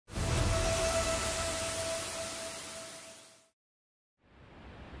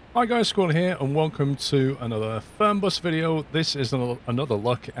Hi guys, Squad here, and welcome to another Fernbus video. This is another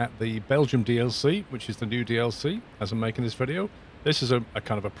look at the Belgium DLC, which is the new DLC, as I'm making this video. This is a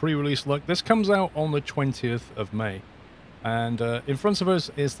kind of a pre-release look. This comes out on the 20th of May. And in front of us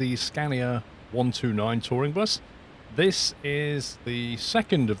is the Scania 129 touring bus. This is the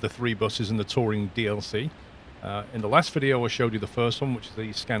second of the three buses in the touring DLC. In the last video I showed you the first one, which is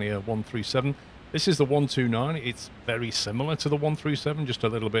the Scania 137. This is the 129. It's very similar to the 137, just a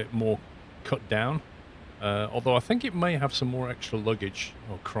little bit more cut down. Although I think it may have some more extra luggage.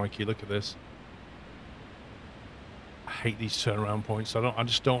 Oh crikey, look at this. I hate these turnaround points. I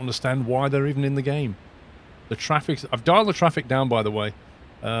just don't understand why they're even in the game. The traffic, I've dialed the traffic down, by the way.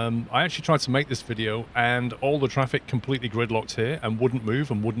 I actually tried to make this video and all the traffic completely gridlocked here and wouldn't move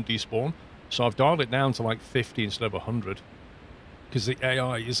and wouldn't despawn. So I've dialed it down to like 50 instead of 100. Because the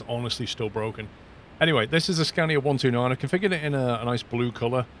AI is honestly still broken. Anyway, this is a Scania 129. I configured it in a nice blue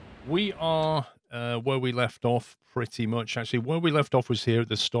color. We are where we left off pretty much. Actually, where we left off was here at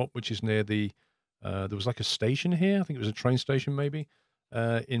the stop, which is near the... there was like a station here. I think it was a train station maybe.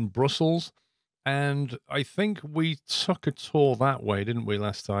 In Brussels. And I think we took a tour that way, didn't we,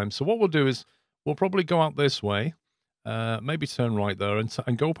 last time? So what we'll do is we'll probably go out this way. Maybe turn right there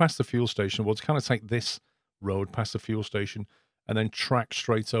and go past the fuel station. We'll kind of take this road past the fuel station. And then track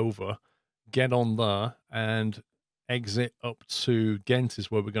straight over, get on there, and exit up to Ghent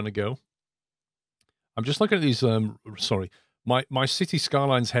is where we're going to go. I'm just looking at these, sorry, my City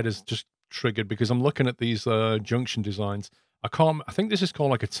Skylines head is just triggered because I'm looking at these junction designs. I think this is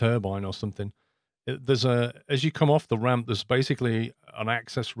called like a turbine or something. There's as you come off the ramp, there's basically an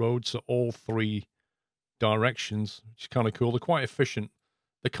access road to all three directions, which is kind of cool. They're quite efficient.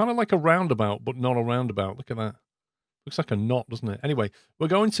 They're kind of like a roundabout, but not a roundabout. Look at that. Looks like a knot, doesn't it? Anyway, we're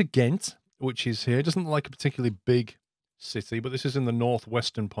going to Ghent, which is here. It doesn't look like a particularly big city, but this is in the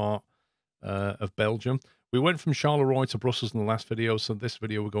northwestern part of Belgium. We went from Charleroi to Brussels in the last video, so this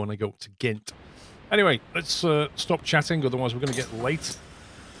video we're going to go to Ghent. Anyway, let's stop chatting, otherwise we're going to get late.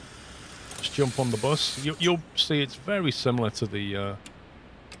 Let's jump on the bus. You'll see it's very similar to the...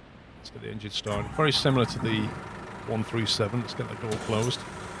 let's get the engine started. Very similar to the 137. Let's get the door closed.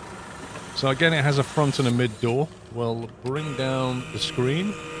 So again, it has a front and a mid door. We'll bring down the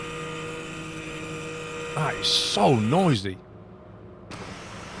screen. Ah, it's so noisy.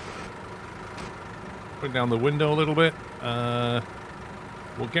 Bring down the window a little bit.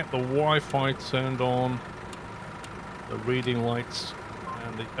 We'll get the Wi-Fi turned on, the reading lights,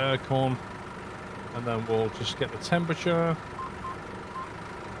 and the aircon, and then we'll just get the temperature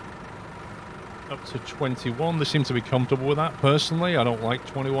up to 21. They seem to be comfortable with that. Personally, I don't like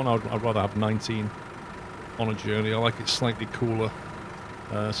 21. I'd rather have 19 on a journey. I like it slightly cooler,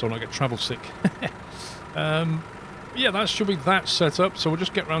 so I don't get travel sick. Yeah, that should be that set up. So we'll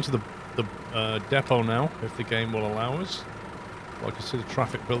just get round to the depot now, if the game will allow us. Well, I can see the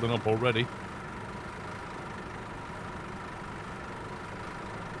traffic building up already.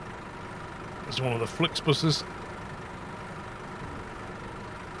 There's one of the Flixbuses.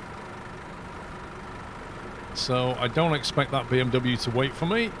 So I don't expect that BMW to wait for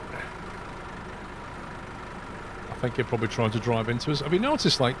me. I think he'll probably try to drive into us. Have you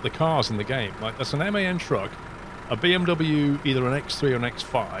noticed, like, the cars in the game? Like, there's an MAN truck, a BMW, either an X3 or an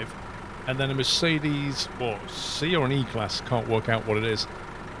X5, and then a Mercedes, or C or an E-Class, can't work out what it is.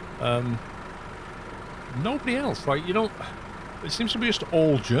 Nobody else. Like, you don't... It seems to be just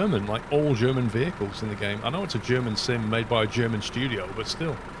all German, like, all German vehicles in the game. I know it's a German sim made by a German studio, but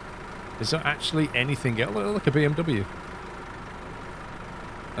still. Is there actually anything else? Like a BMW.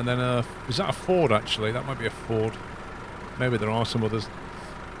 And then, is that a Ford, actually? That might be a Ford. Maybe there are some others.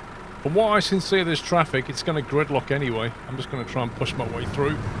 From what I can see of this traffic, it's going to gridlock anyway. I'm just going to try and push my way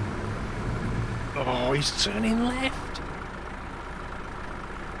through. Oh, he's turning left.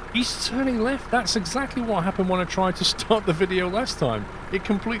 He's turning left. That's exactly what happened when I tried to start the video last time. It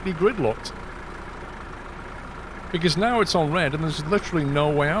completely gridlocked. Because now it's on red and there's literally no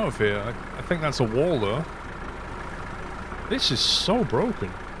way out of here. I think that's a wall though. This is so broken.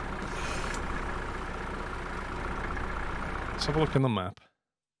 Let's have a look in the map.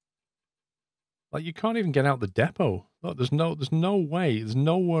 Like, you can't even get out the depot. Look, there's no way. There's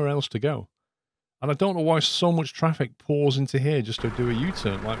nowhere else to go. And I don't know why so much traffic pours into here just to do a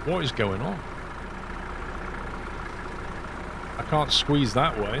U-turn. Like, what is going on? I can't squeeze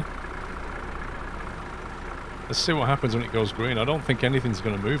that way. Let's see what happens when it goes green. I don't think anything's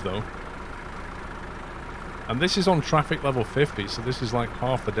going to move, though. And this is on traffic level 50, so this is like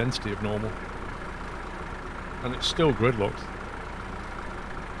half the density of normal. And it's still gridlocked.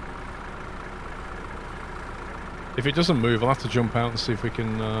 If it doesn't move, I'll have to jump out and see if we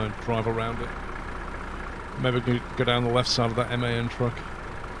can drive around it. Maybe we can go down the left side of that MAN truck.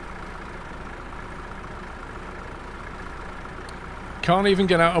 Can't even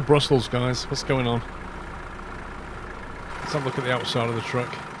get out of Brussels, guys. What's going on? Let's have a look at the outside of the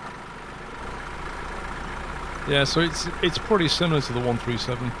truck. Yeah, so it's pretty similar to the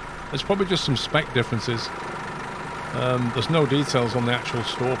 137. There's probably just some spec differences. There's no details on the actual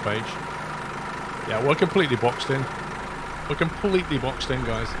store page. Yeah, we're completely boxed in. We're completely boxed in,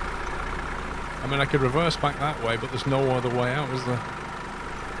 guys. I mean, I could reverse back that way, but there's no other way out, is there?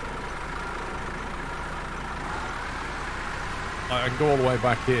 I can go all the way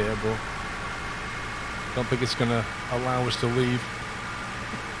back here, but I don't think it's going to allow us to leave.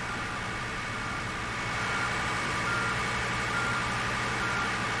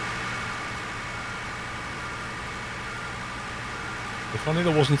 If only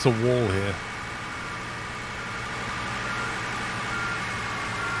there wasn't a wall here.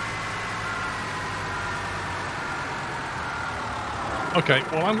 Okay,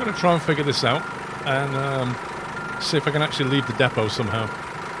 well, I'm going to try and figure this out and see if I can actually leave the depot somehow.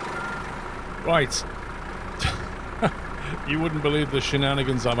 Right. You wouldn't believe the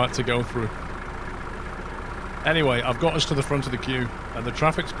shenanigans I've had to go through. Anyway, I've got us to the front of the queue, and the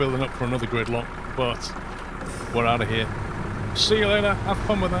traffic's building up for another gridlock, but we're out of here. See you later. Have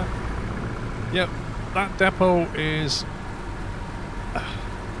fun with that. Yep, that depot is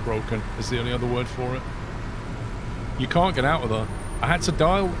broken, is the only other word for it. You can't get out of there. I had to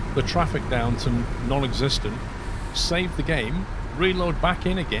dial the traffic down to non-existent, save the game, reload back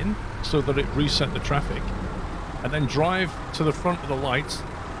in again so that it reset the traffic, and then drive to the front of the lights,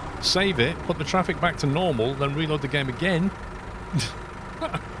 save it, put the traffic back to normal, then reload the game again.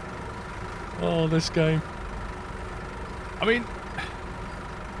 Oh, this game. I mean,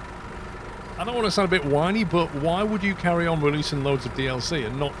 I don't want to sound a bit whiny, but why would you carry on releasing loads of DLC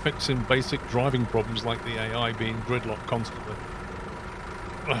and not fixing basic driving problems like the AI being gridlocked constantly?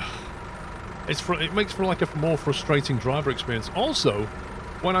 It makes for like a more frustrating driver experience. Also,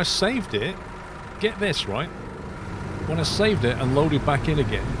 when I saved it, get this, right? When I saved it and loaded back in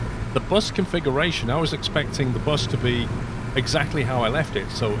again, the bus configuration, I was expecting the bus to be exactly how I left it.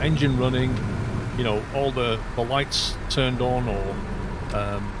 So engine running, you know, all the lights turned on, or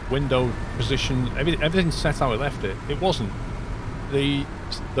window position, everything's set how I left it. It wasn't. The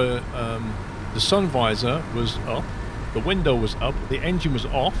sun visor was up, the window was up, the engine was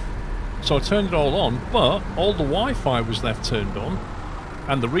off, so I turned it all on, but all the Wi-Fi was left turned on,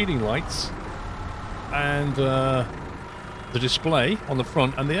 and the reading lights, and the display on the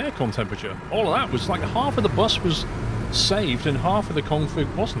front, and the aircon temperature. All of that was like half of the bus was saved and half of the config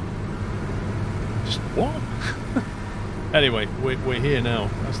wasn't. Just what? Anyway, we're here now.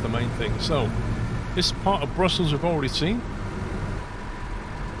 That's the main thing. So, this part of Brussels we've already seen.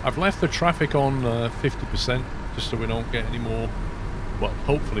 I've left the traffic on 50%, just so we don't get any more, well,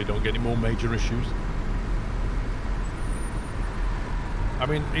 hopefully don't get any more major issues. I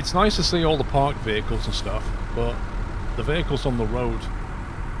mean, it's nice to see all the parked vehicles and stuff, but the vehicles on the road,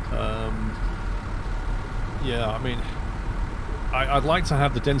 yeah, I mean, I'd like to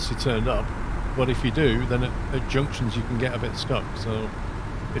have the density turned up, but if you do, then at junctions you can get a bit stuck, so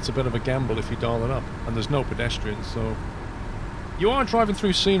it's a bit of a gamble if you dial it up, and there's no pedestrians, so you are driving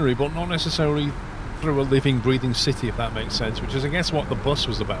through scenery, but not necessarily through a living, breathing city, if that makes sense, which is, I guess, what the bus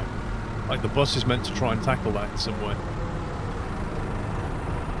was about. Like, the bus is meant to try and tackle that in some way.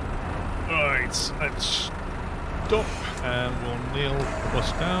 Right, let's stop, and we'll nail the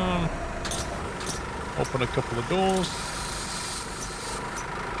bus down, open a couple of doors,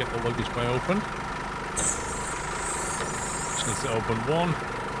 get the luggage bay open. Just need to open one.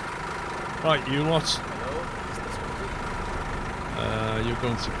 Right, you lot. You're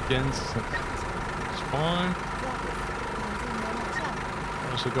going to Ghent. That's fine.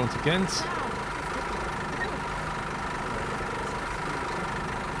 Also going to Ghent.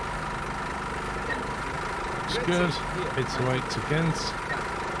 Looks good. 828 to Ghent.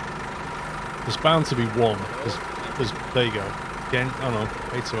 There's bound to be one. There you go. Ghent. Oh no,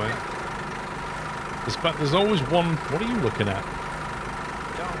 828. There's always one. What are you looking at?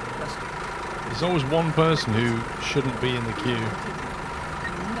 There's always one person who shouldn't be in the queue.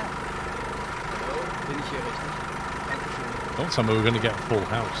 Don't tell me we're going to get a full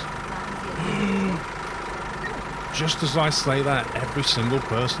house. Just as I say that, every single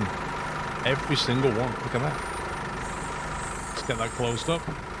person. Every single one. Look at that. Let's get that closed up.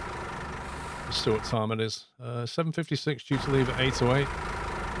 Let's see what time it is. 7:56, due to leave at 8:08.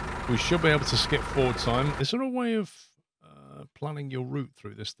 We should be able to skip forward time. Is there a way of planning your route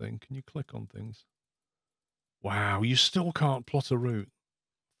through this thing? Can you click on things? Wow, you still can't plot a route.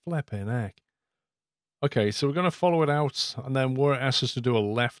 Flipping heck. Okay, so we're going to follow it out, and then where it asks us to do a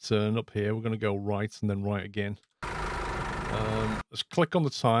left turn up here, we're going to go right and then right again. Let's click on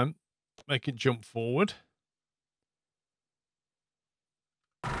the time, make it jump forward.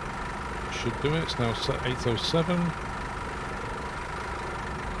 Should do it. It's now set 8:07.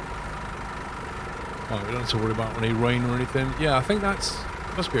 Oh, we don't have to worry about any rain or anything. Yeah, I think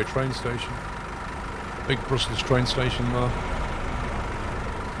must be a train station. Big Brussels train station there.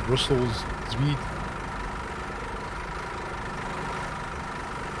 Brussels, Zweden.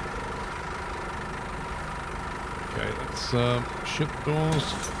 Okay, let's shut the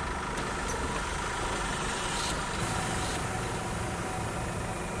doors.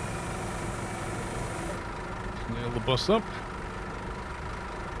 Nail the bus up.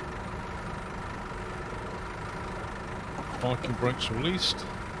 Parking brakes released.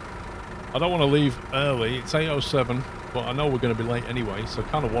 I don't want to leave early. It's 8:07, but I know we're going to be late anyway, so I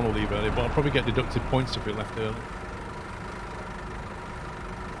kind of want to leave early, but I'll probably get deducted points if we left early.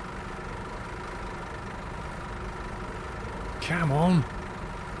 Come on.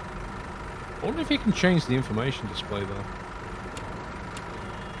 I wonder if you can change the information display there.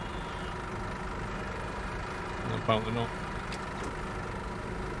 No, apparently not.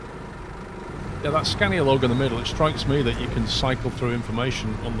 Yeah, that Scania logo in the middle, it strikes me that you can cycle through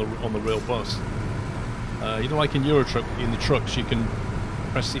information on the real bus. You know, like in Eurotruck, in the trucks, you can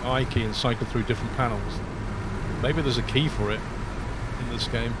press the I key and cycle through different panels. Maybe there's a key for it in this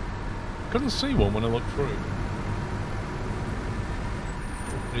game. Couldn't see one when I looked through.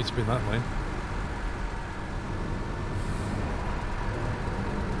 It needs to be in that lane.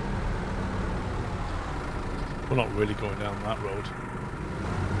 We're not really going down that road.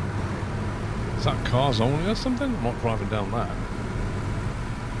 Is that cars only or something? I'm not driving down that.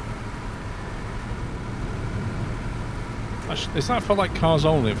 Actually, is that for like cars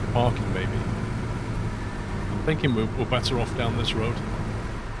only, for parking maybe? I'm thinking we're better off down this road.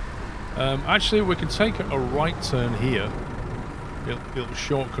 Actually, we can take a right turn here. It'll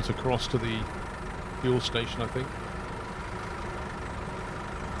shortcut across to the fuel station, I think.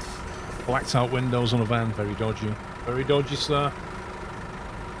 Blacked out windows on a van, very dodgy. Very dodgy, sir.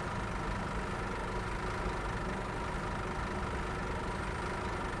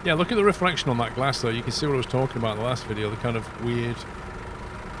 Yeah, look at the reflection on that glass though. You can see what I was talking about in the last video, the kind of weird,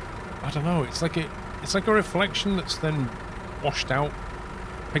 I don't know, it's like a reflection that's then washed out,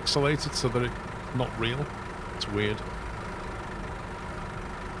 pixelated so that it's not real. It's weird.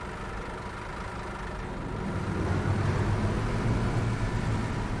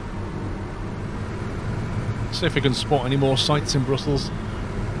 See if we can spot any more sights in Brussels.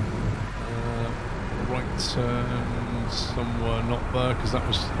 Right turn somewhere not there, because that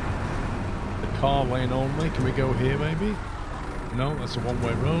was the car lane only. Can we go here maybe? No, that's a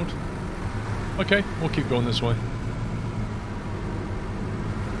one-way road. Okay, we'll keep going this way.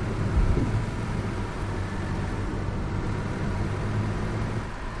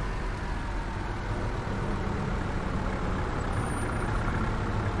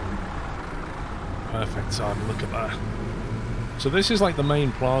 Perfect, Simon, look at that. So this is like the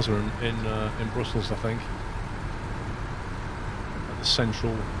main plaza in Brussels, I think. Like the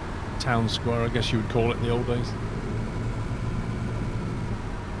central town square, I guess you would call it in the old days.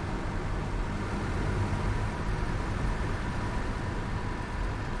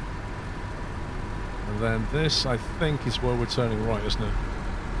 And then this, I think, is where we're turning right, isn't it?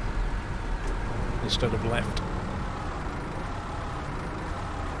 Instead of left.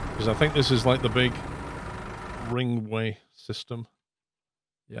 Because I think this is like the big ringway system.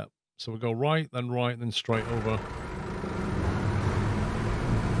 Yeah, so we go right, then straight over.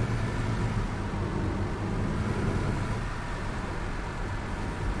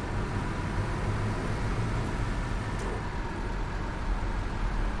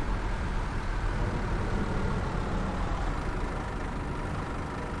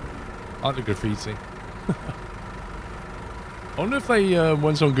 I like the graffiti. I wonder if they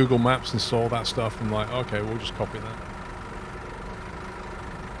went on Google Maps and saw that stuff and like, okay, we'll just copy that.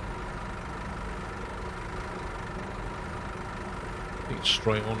 I think it's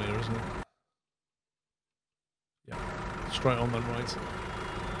straight on here, isn't it? Yeah, straight on then right.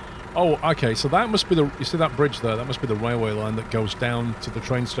 Oh, okay, so that must be the, you see that bridge there? That must be the railway line that goes down to the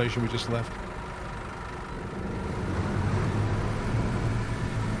train station we just left.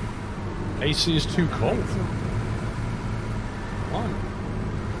 AC is too cold. Why?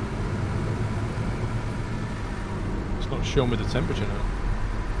 It's not showing me the temperature now.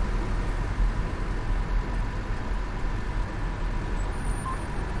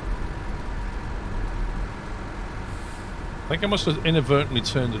 think I must have inadvertently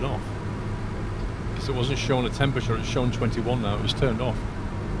turned it off. Because it wasn't showing a temperature, it's showing 21 now, it was turned off.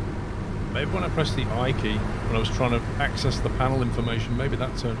 Maybe when I pressed the I key, when I was trying to access the panel information, maybe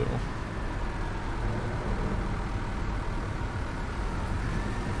that turned it off.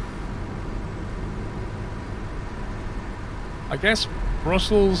 I guess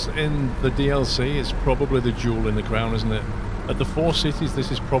Brussels in the DLC is probably the jewel in the crown, isn't it? At the 4 cities,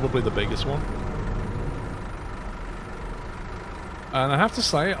 this is probably the biggest one. And I have to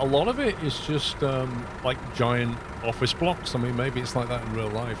say, a lot of it is just like giant office blocks. I mean, maybe it's like that in real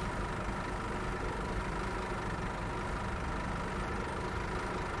life.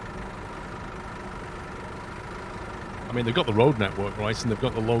 I mean, they've got the road network, right? And they've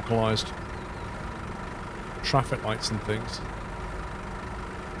got the localized traffic lights and things.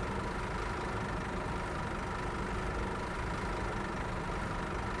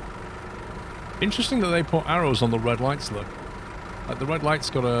 Interesting that they put arrows on the red lights, look. Like, the red light's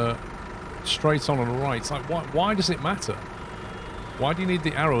got a straight on and a right. It's like, why does it matter? Why do you need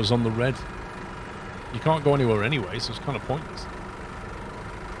the arrows on the red? You can't go anywhere anyway, so it's kind of pointless.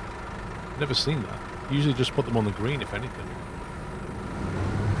 Never seen that. Usually just put them on the green, if anything.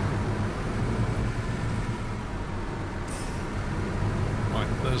 Right,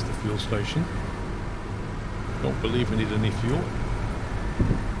 there's the fuel station. Don't believe we need any fuel.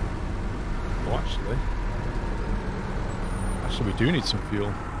 Oh, actually we do need some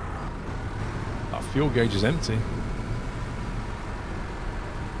fuel. That fuel gauge is empty.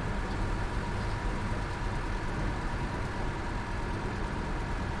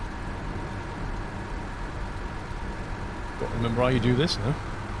 Got to remember how you do this now.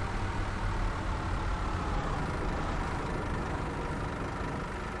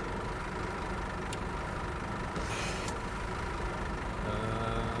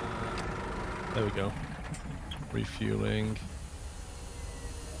 There we go. Refueling.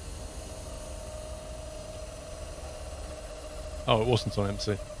 Oh, it wasn't on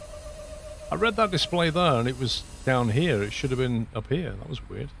MC. I read that display there and it was down here. It should have been up here. That was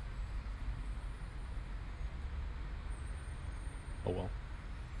weird. Oh well.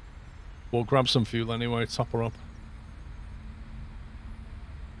 We'll grab some fuel anyway, top her up.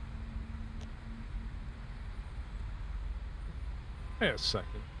 Wait a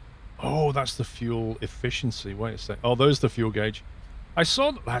second. Oh, that's the fuel efficiency. Wait a sec. Oh, there's the fuel gauge. I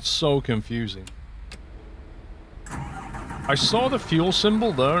saw that. That's so confusing. I saw the fuel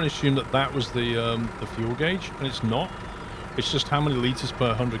symbol there and assumed that that was the fuel gauge, and it's not. It's just how many liters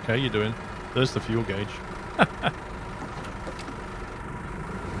per 100k you're doing. There's the fuel gauge.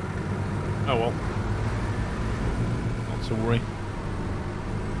 Oh well. Not to worry.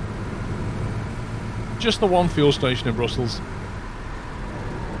 Just the one fuel station in Brussels.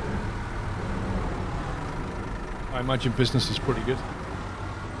 I imagine business is pretty good.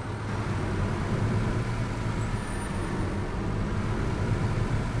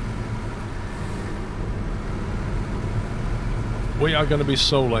 We are going to be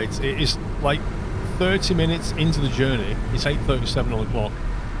so late. It is like 30 minutes into the journey. It's 8:37 on the clock,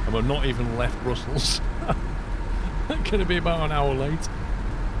 and we're not even left Brussels. We're going to be about an hour late.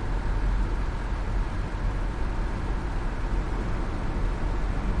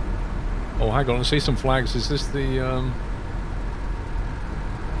 Oh, hang on, I see some flags. Is this the,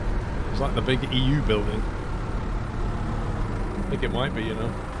 it's like the big EU building. I think it might be, you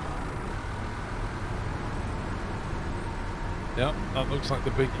know. Yep, that looks like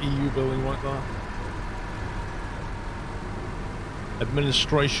the big EU building right there.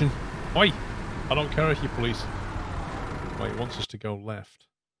 Administration. Oi! I don't care if you're police. Wait, it wants us to go left.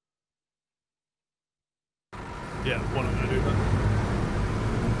 Yeah, we're not going to do that.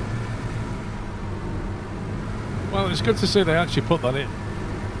 Well, it's good to see they actually put that in.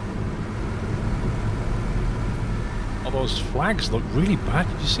 Oh, those flags look really bad.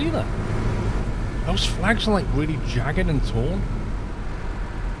 Did you see that? Those flags are like really jagged and torn.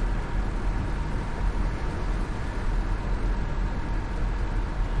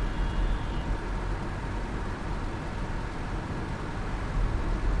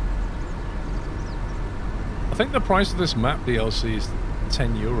 I think the price of this map DLC is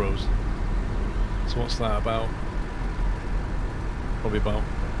 €10. So what's that about? Probably about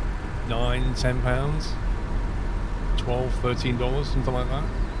 £9, £10, $12, $13, something like that.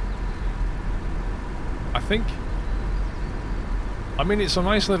 I think. I mean, it's a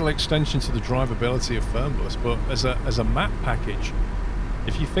nice little extension to the drivability of Fernbus, but as a map package,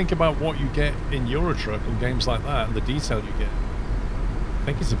 if you think about what you get in Eurotruck and games like that, and the detail you get, I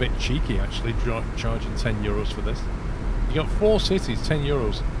think it's a bit cheeky actually charging €10 for this. You got 4 cities,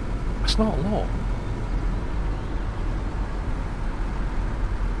 €10. That's not a lot.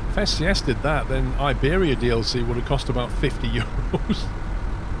 If SCS did that, then Iberia DLC would have cost about 50 euros.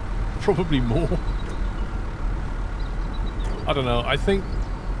 Probably more. I don't know. I think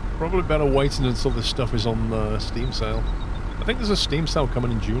probably better waiting until this stuff is on the Steam sale. I think there's a Steam sale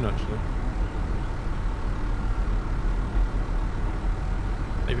coming in June, actually.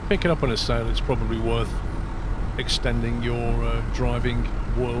 If you pick it up on a sale, it's probably worth extending your driving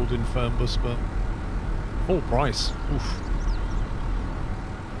world in Fernbus, but full price. Oof.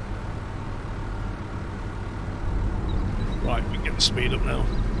 Right, we can get the speed up now.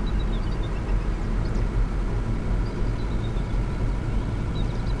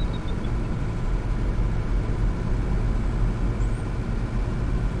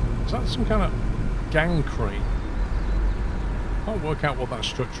 Is that some kind of gang crane? Can't work out what that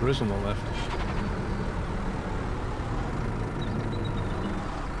structure is on the left.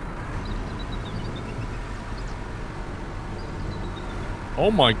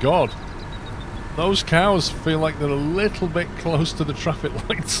 Oh my god! Those cows feel like they're a little bit close to the traffic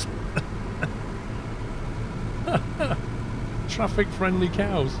lights. Traffic-friendly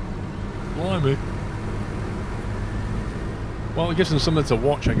cows. Blimey. Well, it gives them something to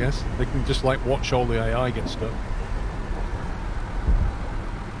watch, I guess. They can just, like, watch all the AI get stuck.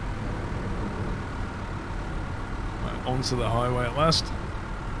 Right, onto the highway at last.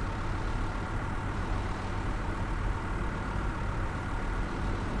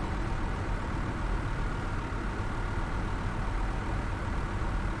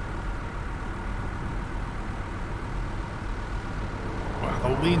 Wow,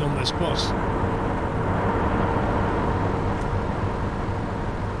 the lean on this bus.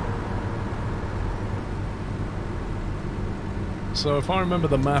 So if I remember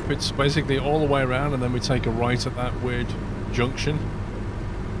the map, it's basically all the way around and then we take a right at that weird junction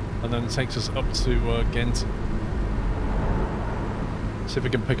and then it takes us up to Ghent. See if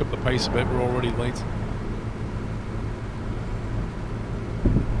we can pick up the pace a bit, we're already late.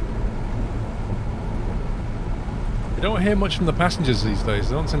 You don't hear much from the passengers these days,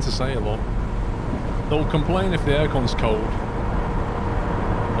 they don't tend to say a lot. They'll complain if the aircon's cold.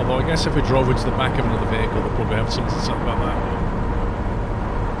 Although I guess if we drove into the back of another vehicle, they'll probably have something to say about that.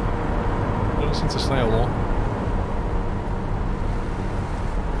 Don't seem to say a lot.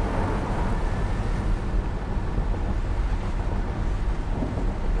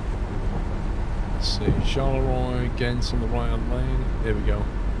 Let's see, Charleroi, Ghent on the right hand lane. Here we go.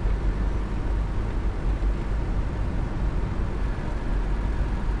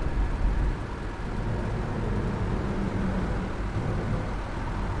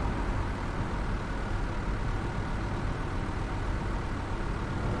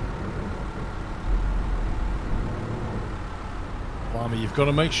 You've got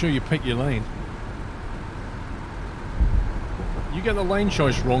to make sure you pick your lane. You get the lane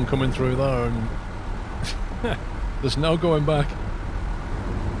choice wrong coming through there and there's no going back.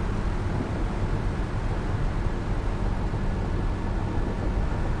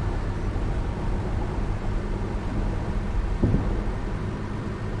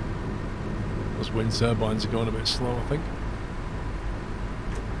 Those wind turbines are going a bit slow, I think.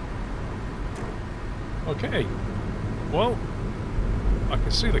 Okay. Well, I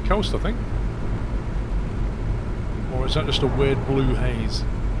can see the coast, I think. Or is that just a weird blue haze?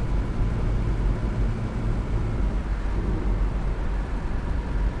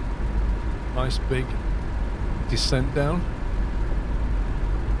 Nice big descent down.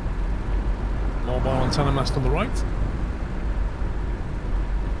 Mobile antenna mast on the right.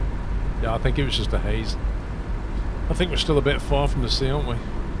 Yeah, I think it was just a haze. I think we're still a bit far from the sea, aren't we?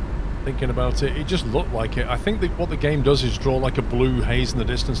 Thinking about it, it just looked like it. I think that what the game does is draw like a blue haze in the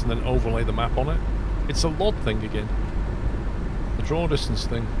distance and then overlay the map on it. It's a LOD thing again. The draw distance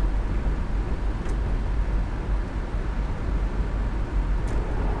thing.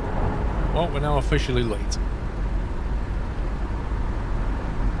 Well, we're now officially late.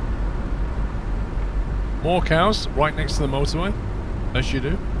 More cows right next to the motorway, as you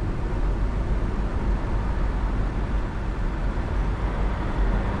do.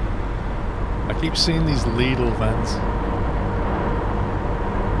 I keep seeing these Lidl vans.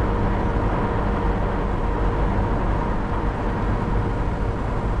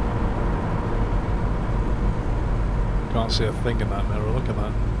 Can't see a thing in that mirror, look at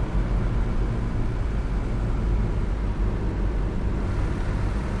that.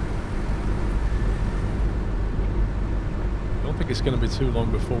 I don't think it's going to be too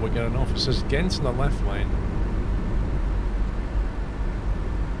long before we're getting off. It says Ghent in the left lane.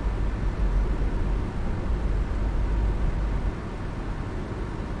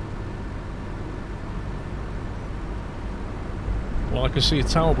 Well, I can see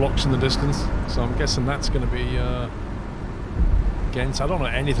tower blocks in the distance, so I'm guessing that's going to be Ghent. I don't know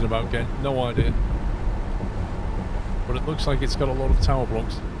anything about Ghent, no idea. But it looks like it's got a lot of tower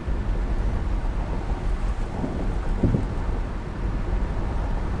blocks.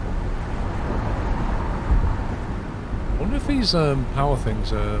 I wonder if these power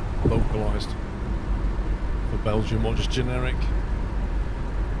things are localized for Belgium or just generic.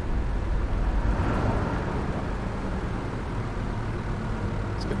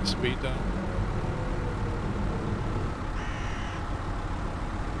 Let's get the speed down.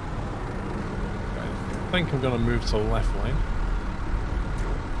 I think I'm going to move to the left lane.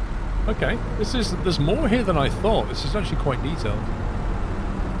 Okay, there's more here than I thought. This is actually quite detailed.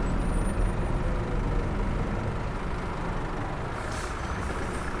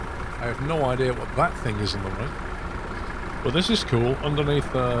 I have no idea what that thing is on the right. But this is cool,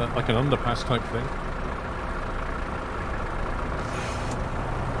 underneath like an underpass type thing.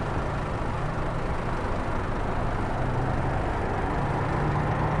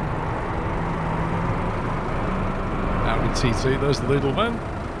 TT, there's the little van.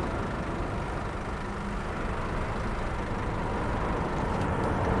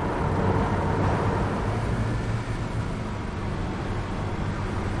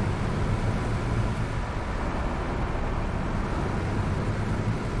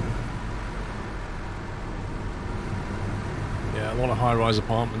 Yeah, a lot of high-rise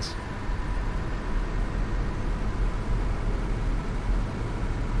apartments.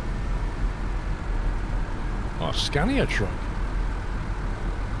 Oh, Scania truck.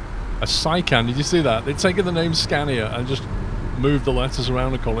 A Sycan, did you see that? They'd taken the name Scania and just moved the letters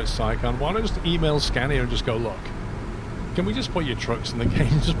around and call it Sycan. Why don't I just email Scania and just go, look, can we just put your trucks in the game?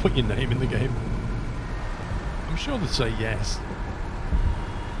 Just put your name in the game. I'm sure they'd say yes.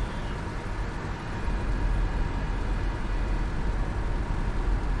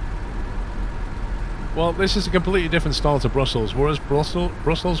 Well, this is a completely different style to Brussels, whereas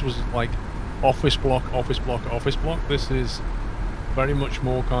Brussels was like office block, office block, office block. This is very much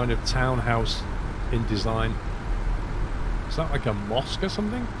more kind of townhouse in design. Is that like a mosque or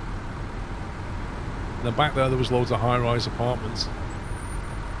something? In the back there was loads of high-rise apartments.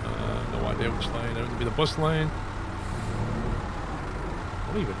 No idea which lane. It would be the bus lane.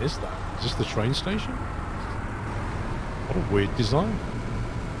 What even is that? Is this the train station? What a weird design.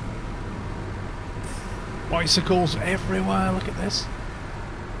 Bicycles everywhere, look at this.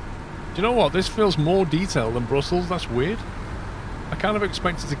 Do you know what? This feels more detailed than Brussels. That's weird. I kind of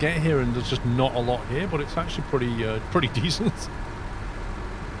expected to get here and there's just not a lot here, but it's actually pretty decent.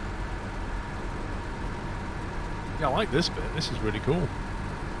 Yeah, I like this bit. This is really cool.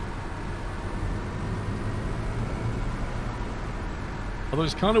 Although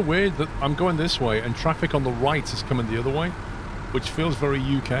it's kind of weird that I'm going this way and traffic on the right is coming the other way, which feels very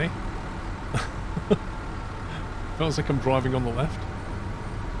UK. Feels like I'm driving on the left.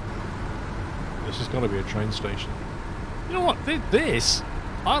 This has got to be a train station. You know what?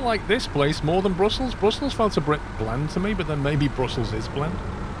 I like this place more than Brussels. Brussels felt a bit bland to me, but then maybe Brussels is bland.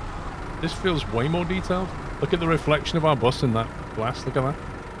 This feels way more detailed. Look at the reflection of our bus in that glass. Look at that.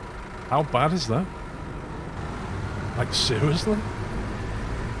 How bad is that? Like, seriously?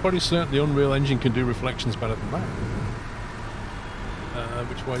 Pretty certain the Unreal Engine can do reflections better than that.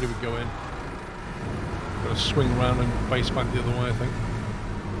 Which way do we go in? Got to swing around and face back the other way, I think.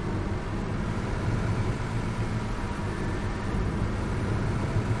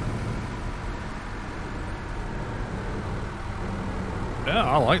 Yeah,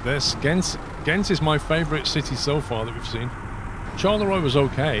 I like this. Ghent is my favourite city so far that we've seen. Charleroi was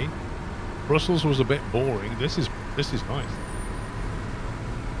okay. Brussels was a bit boring. This is nice.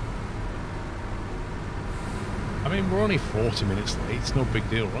 I mean, we're only 40 minutes late. It's no big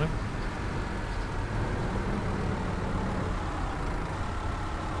deal, right?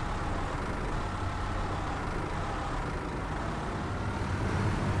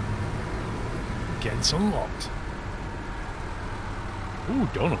 Ghent's unlocked. Ooh,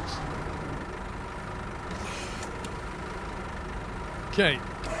 donuts. Okay.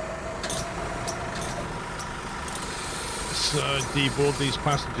 Let's deboard these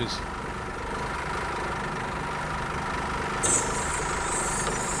passengers.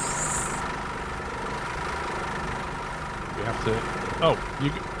 We have to... Oh,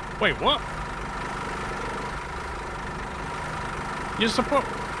 you... Wait, what? You're supposed...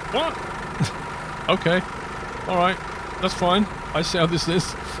 What? Okay. Alright. That's fine. I see how this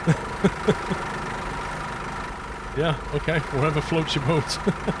is. Yeah, okay. Wherever floats your boat.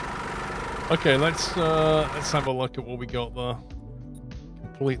 Okay, let's have a look at what we got there.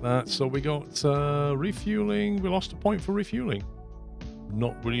 Complete that. So we got refueling. We lost a point for refueling.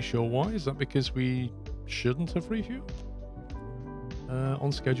 Not really sure why. Is that because we shouldn't have refueled?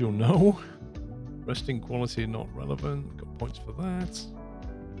 On schedule, no. Resting quality, not relevant. Got points for that.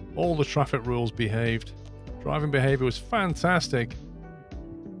 All the traffic rules behaved. Driving behavior was fantastic.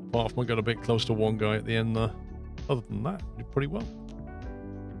 Apart from I got a bit close to one guy at the end there. Other than that, did pretty well.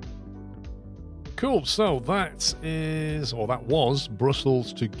 Cool, so that is, or that was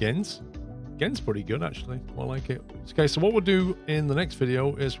Brussels to Ghent. Ghent's pretty good actually. I like it. Okay, so what we'll do in the next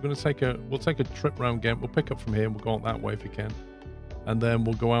video is we'll take a trip around Ghent. We'll pick up from here and we'll go out that way if we can. And then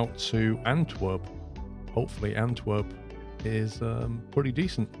we'll go out to Antwerp. Hopefully Antwerp is pretty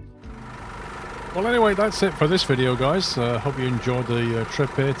decent. Well, anyway, that's it for this video, guys. Hope you enjoyed the trip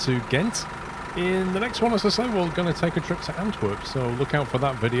here to Ghent. In the next one, as I say, we're going to take a trip to Antwerp, so look out for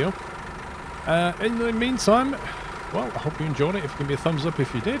that video. In the meantime, well, I hope you enjoyed it. If you give me a thumbs up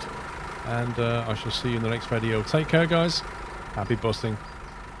if you did. And I shall see you in the next video. Take care, guys. Happy busting.